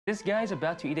This guy's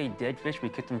about to eat a dead fish we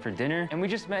cooked him for dinner, and we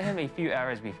just met him a few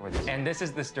hours before this. And this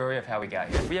is the story of how we got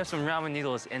here. We have some ramen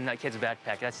noodles in that kid's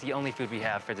backpack. That's the only food we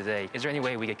have for today. Is there any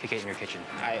way we could cook it in your kitchen?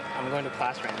 I'm going to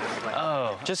class right now. But...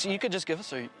 Oh. You could just give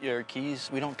us your keys.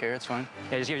 We don't care, it's fine.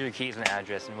 Yeah, just give us your keys and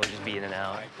address, and we'll just be in and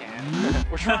out. I can't.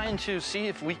 We're trying to see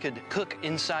if we could cook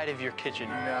inside of your kitchen.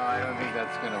 No, I don't think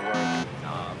that's gonna work. No,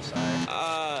 I'm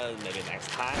sorry. Maybe next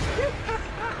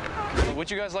time.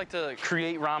 Would you guys like to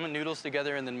create ramen noodles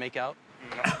together and then make out?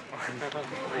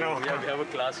 No, we have a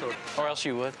class. Or else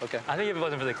you would, okay. I think if it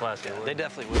wasn't for the class, they would. They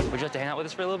definitely would. Would you like to hang out with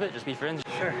us for a little bit? Just be friends?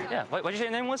 Sure. Yeah. What'd you say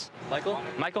your name was? Michael?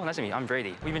 Michael, nice to meet you. I'm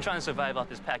Brady. We've been trying to survive off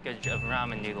this package of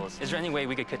ramen noodles. Is there any way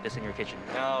we could cook this in your kitchen?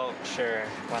 No, sure.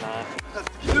 Why not?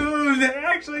 Dude, they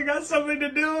actually got something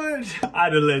to do it.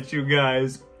 I'd have let you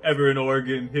guys ever in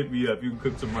Oregon, hit me up. You can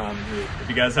cook some ramen here. If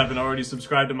you guys haven't already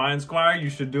subscribed to Mind Squire, you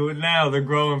should do it now. They're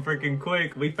growing freaking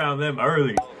quick. We found them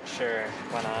early. Sure.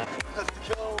 Why not?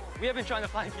 We have been trying to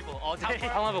find people all day.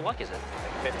 How long of a walk is it?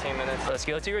 15 minutes. Let's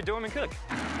go to your dorm and cook.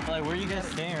 Like, where are you guys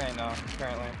staying right now,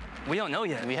 currently? We don't know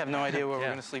yet. We have no idea where we're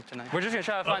gonna sleep tonight. We're just gonna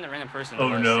try to find a random person Oh,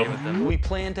 to no. stay with them. We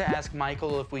planned to ask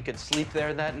Michael if we could sleep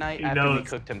there that night after we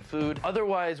cooked him food.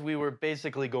 Otherwise, we were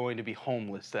basically going to be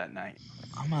homeless that night.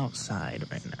 I'm outside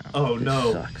right now. Oh,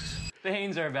 no. Sucks.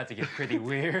 Things are about to get pretty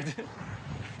weird.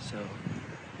 So,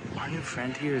 our new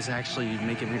friend here is actually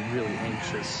making me really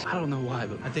anxious. I don't know why,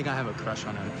 but I think I have a crush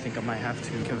on him. I think I might have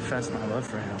to confess my love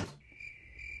for him.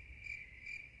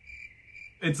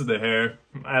 It's the hair.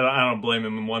 I don't blame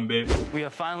him in one bit. We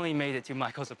have finally made it to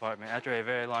Michael's apartment after a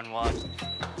very long walk.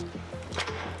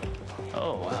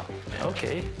 Oh, wow.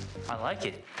 Okay. I like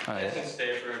it. You can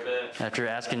stay for a bit. After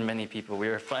asking many people, we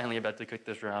are finally about to cook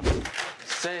this ramen.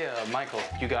 Say, Michael,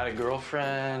 you got a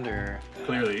girlfriend or?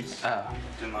 Clearly.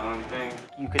 Do my own thing.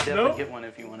 You could definitely get one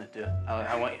if you wanted to.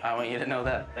 I want you to know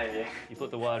that. Thank you. You put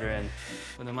the water in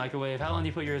with the microwave. How long do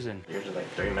you put yours in? Usually like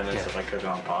 3 minutes if I cook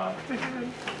on pot.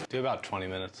 Do about 20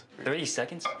 minutes. 30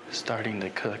 seconds? Starting to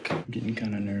cook. I'm getting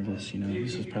kind of nervous, you know.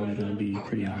 This is probably going to be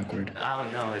pretty awkward. I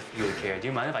don't know if you would care. Do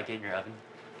you mind if I get in your oven?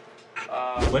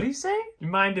 What do you say? You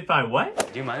mind if I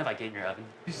what? Do you mind if I get in your oven?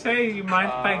 You say you mind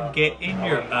if I get in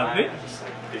your oven? Just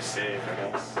like, be safe, I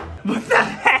guess. What the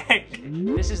heck?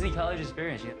 This is the college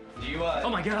experience. Do you, Oh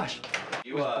my gosh!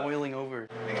 It was boiling over.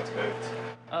 I think it's cooked.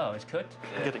 Oh, it's cooked?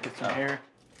 I gotta get some air.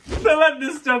 They let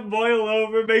this stuff boil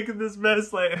over, making this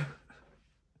mess like...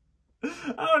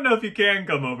 I don't know if you can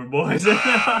come over, boys.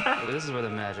 This is where the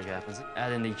magic happens.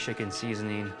 Add in the chicken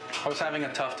seasoning. I was having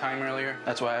a tough time earlier.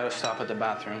 That's why I had to stop at the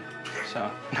bathroom. So,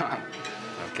 no.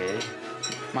 Okay.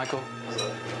 Michael,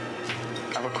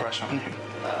 I have a crush on you.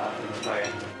 Okay.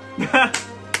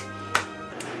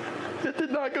 It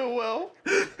did not go well.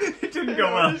 It didn't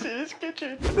go well. In his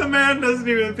kitchen. The man doesn't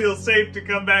even feel safe to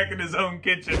come back in his own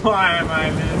kitchen. Why am I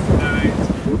this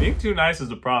nice? Being too nice is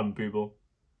a problem, people.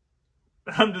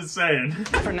 I'm just saying.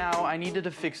 For now, I needed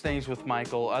to fix things with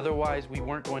Michael. Otherwise, we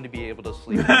weren't going to be able to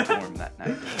sleep in the dorm that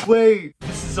night. Wait,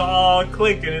 this is all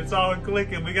clicking. It's all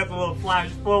clicking. We got the little flash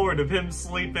forward of him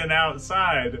sleeping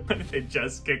outside. They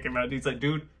just kick him out. He's like,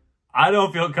 dude, I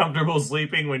don't feel comfortable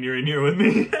sleeping when you're in here with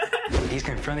me. He's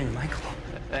confronting Michael.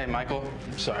 Hey, Michael.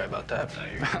 I'm sorry about that.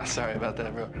 Sorry about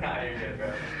that, bro. Nah, you're good,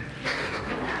 bro.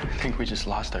 I think we just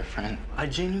lost our friend. I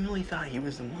genuinely thought he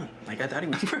was the one. Like, I thought he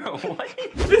was... Bro, what?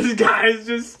 This guy's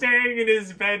just staying in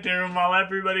his bedroom while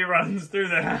everybody runs through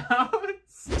the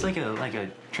house. It's like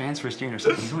a transfer student or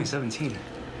something. He's only 17.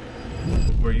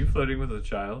 Were you flirting with a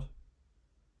child?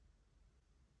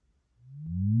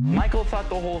 Michael thought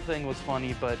the whole thing was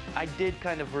funny, but I did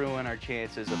kind of ruin our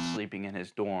chances of sleeping in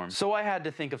his dorm. So I had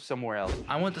to think of somewhere else.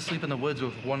 I went to sleep in the woods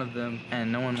with one of them,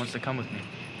 and no one wants to come with me.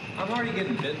 I'm already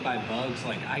getting bit by bugs.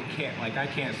 I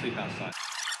can't sleep outside.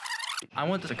 I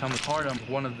went to come apart on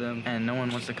one of them, and no one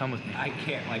wants to come with me. I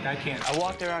can't. I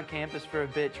walked around campus for a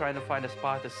bit trying to find a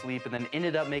spot to sleep, and then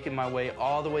ended up making my way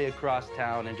all the way across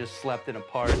town and just slept in a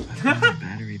park. I found my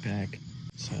battery pack,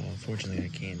 so unfortunately I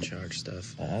can't charge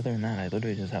stuff. Other than that, I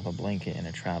literally just have a blanket and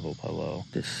a travel pillow.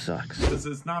 This sucks. This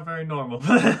is not very normal.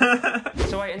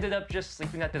 So I ended up just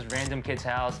sleeping at this random kid's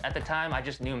house. At the time, I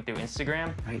just knew him through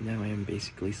Instagram. Right now, I am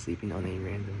basically sleeping on a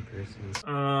random person's.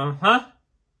 Uh-huh.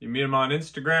 You meet him on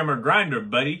Instagram or Grindr,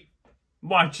 buddy. I'm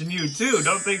watching you, too.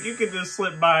 Don't think you can just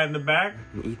slip by in the back.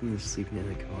 Ethan is sleeping in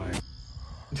the car.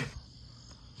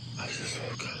 I just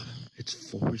woke up. It's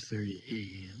 4:30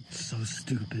 a.m. So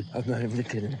stupid. I'm not even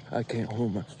kidding. I can't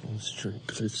hold my phone straight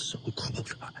because it's so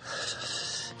cold.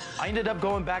 I ended up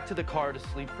going back to the car to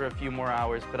sleep for a few more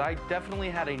hours, but I definitely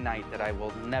had a night that I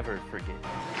will never forget.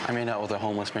 I made out with a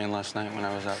homeless man last night when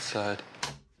I was outside.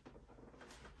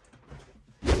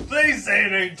 Please say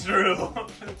it ain't true.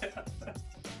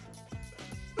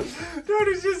 Dude,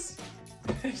 it's just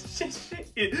shit.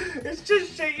 It's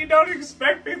just shit you don't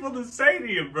expect people to say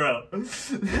to you, bro.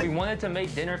 We wanted to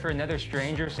make dinner for another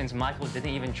stranger since Michael didn't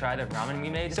even try the ramen we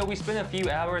made. So we spent a few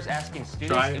hours asking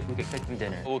students if we could cook them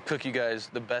dinner. We'll cook you guys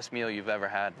the best meal you've ever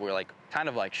had. We're like, kind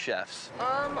of like chefs.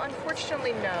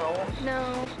 Unfortunately, no.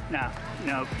 No. No.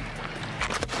 No.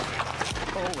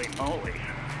 Holy moly.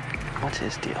 What's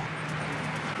his deal?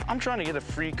 I'm trying to get a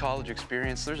free college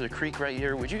experience. There's a creek right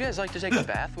here. Would you guys like to take a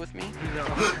bath with me? No.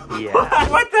 Yeah.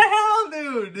 What the hell,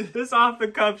 dude? This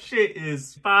off-the-cuff shit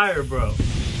is fire, bro.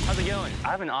 How's it going?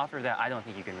 I have an offer that I don't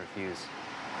think you can refuse.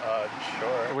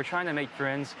 Sure. We're trying to make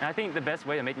friends, and I think the best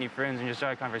way to make new friends and just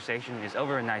start a conversation is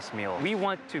over a nice meal. We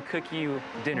want to cook you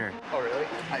dinner. Oh, really?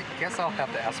 I guess I'll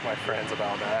have to ask my friends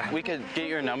about that. We could get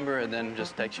your number and then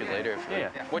just text you later. Yeah.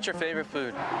 What's your favorite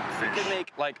food? We could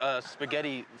make like a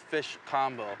spaghetti fish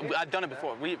combo. I've done it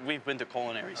before. We've been to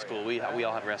culinary school. We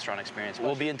all have restaurant experience.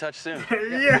 We'll be in touch soon.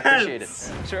 Yes. Appreciate it.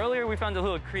 So earlier we found a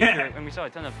little creek and we saw a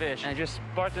ton of fish, and it just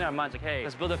sparked in our minds like, hey,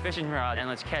 let's build a fishing rod and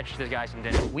let's catch this guy some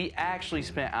dinner. We actually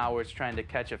spent hours trying to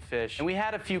catch a fish, and we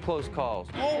had a few close calls.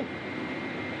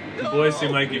 The boys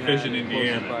seem like you fish in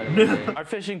Indiana. Our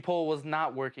fishing pole was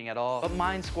not working at all, but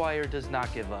Mind Squire does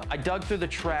not give up. I dug through the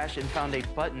trash and found a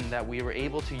button that we were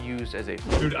able to use as a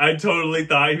hook. Dude, I totally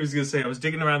thought he was gonna say I was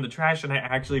digging around the trash and I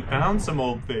actually found some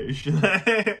old fish.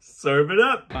 Serve it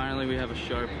up. Finally, we have a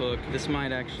sharp hook. This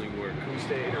might actually work.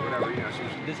 Stayed or whatever, you know.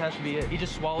 This has to be it. He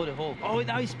just swallowed it whole. Oh,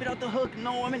 now he spit out the hook.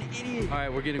 No, I'm an idiot. All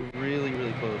right, we're getting really,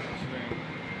 really close.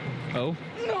 Oh.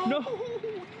 No. No.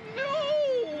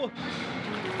 No.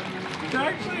 It's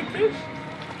actually a fish.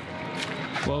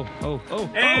 Whoa, oh.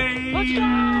 Hey! Let's go!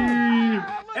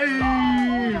 Hey!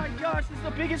 Oh my gosh, this is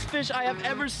the biggest fish I have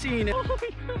ever seen. Oh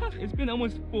my God. It's been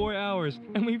almost 4 hours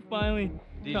and we finally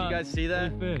Did you guys see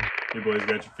that? You boys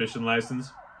got your fishing license?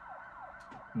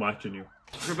 I'm watching you.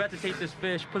 We're about to take this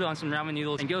fish, put it on some ramen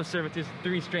noodles, and go serve it to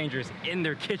 3 strangers in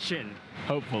their kitchen.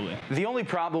 Hopefully. The only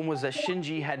problem was that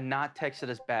Shinji had not texted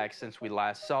us back since we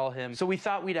last saw him, so we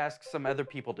thought we'd ask some other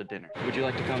people to dinner. Would you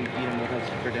like to come eat him with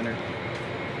us for dinner?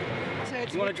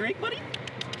 You want a drink, buddy?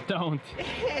 Don't.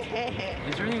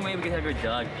 Is there any way we could have your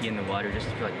dog pee in the water just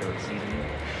to feel like road seasoning?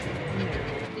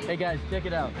 Hey guys, check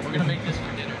it out. We're gonna make this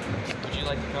for dinner. Would you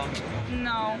like to come?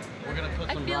 No. We're gonna put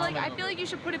some ramen I feel like you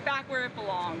should put it back where it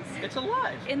belongs. It's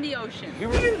alive. In the ocean.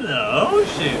 In the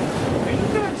ocean? Are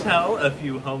you gonna tell a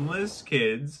few homeless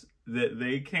kids that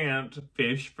they can't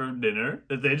fish for dinner?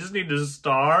 That they just need to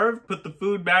starve, put the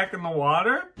food back in the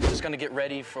water? Just gonna get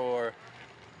ready for...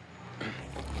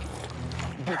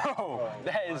 Bro,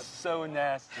 that is so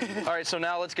nasty. All right, so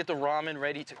now let's get the ramen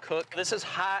ready to cook. This is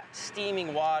hot,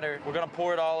 steaming water. We're gonna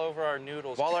pour it all over our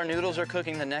noodles. While our noodles are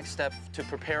cooking, the next step to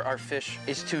prepare our fish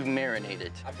is to marinate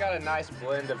it. I've got a nice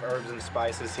blend of herbs and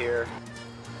spices here.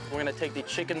 We're gonna take the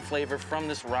chicken flavor from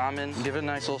this ramen, give it a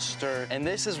nice little stir, and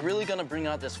this is really gonna bring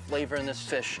out this flavor in this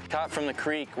fish. Caught from the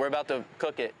creek, we're about to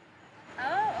cook it.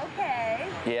 Oh, okay.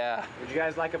 Yeah. Would you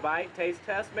guys like a bite? Taste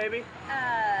test, maybe?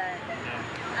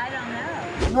 I don't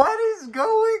know. What is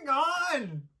going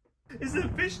on? Is the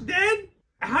fish dead?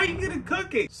 How are you gonna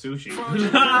cook it? Sushi. You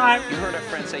heard our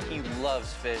friend say he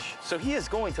loves fish, so he is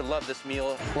going to love this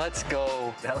meal. Let's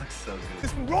go. That looks so good.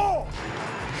 It's raw.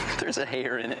 There's a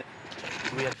hair in it.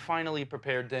 We had finally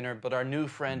prepared dinner, but our new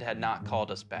friend had not called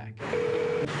us back.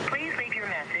 Please leave your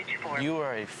message for... You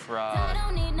are a fraud.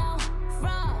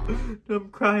 I'm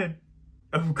crying.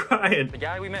 I'm crying. The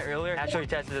guy we met earlier actually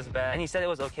tested us back, and he said it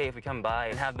was okay if we come by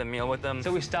and have the meal with them.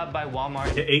 So we stopped by Walmart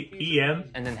At 8 p.m.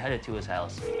 and then headed to his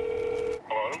house.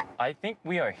 Hello? I think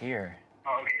we are here.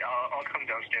 Oh, okay, I'll come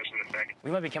downstairs in a sec.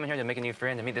 We might be coming here to make a new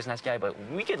friend and meet this nice guy, but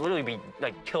we could literally be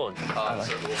like killed. So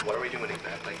what are we doing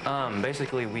exactly?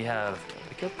 Basically we have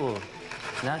a couple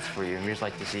snacks for you, and we'd just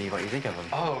like to see what you think of them.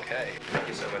 Oh, okay. Thank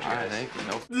you so much, guys.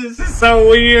 Nope. This is so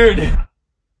weird.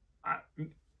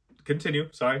 Continue.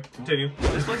 Sorry. Continue.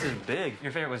 This place is big.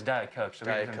 Your favorite was Diet Coke, so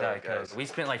we Diet had some Diet Coke, Coke. guys. We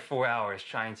spent like 4 hours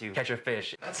trying to catch a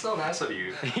fish. That's so nice of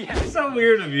you. Yeah. It's so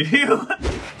weird of you.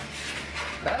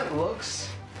 That looks...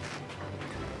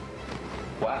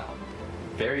 Wow.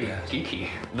 Very geeky.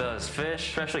 Those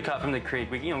fish, freshly caught from the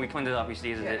creek. We cleaned it up, we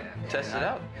seasoned it. Test it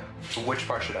out. So which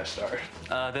part should I start?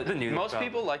 The noodles. Most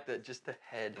people like just the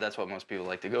head. That's what most people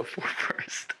like to go for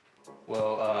first.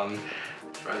 Well,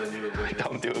 try the noodle.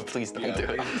 Don't do it, please don't do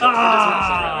it.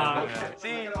 Ah!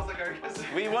 See,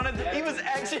 we wanted. He was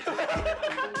actually.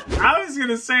 I was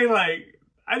gonna say, like,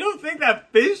 I don't think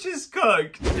that fish is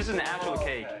cooked. This is an actual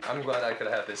cake. I'm glad I could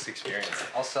have this experience.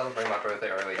 I'll celebrate my birthday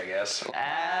early, I guess.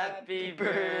 Happy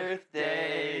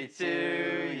birthday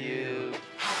to you.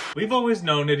 We've always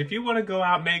known that if you want to go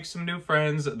out and make some new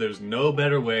friends, there's no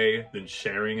better way than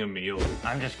sharing a meal.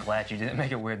 I'm just glad you didn't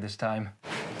make it weird this time.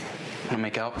 Wanna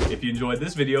make out? If you enjoyed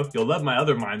this video, you'll love my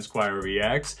other Mind Squire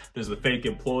reacts. There's the fake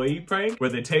employee prank where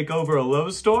they take over a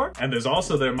Lowe's store, and there's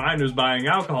also their minors buying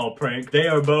alcohol prank. They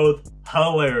are both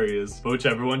hilarious. But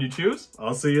whichever one you choose,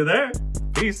 I'll see you there.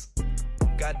 Peace.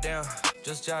 Goddamn,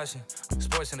 just joshing.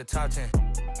 Sports in the top 10.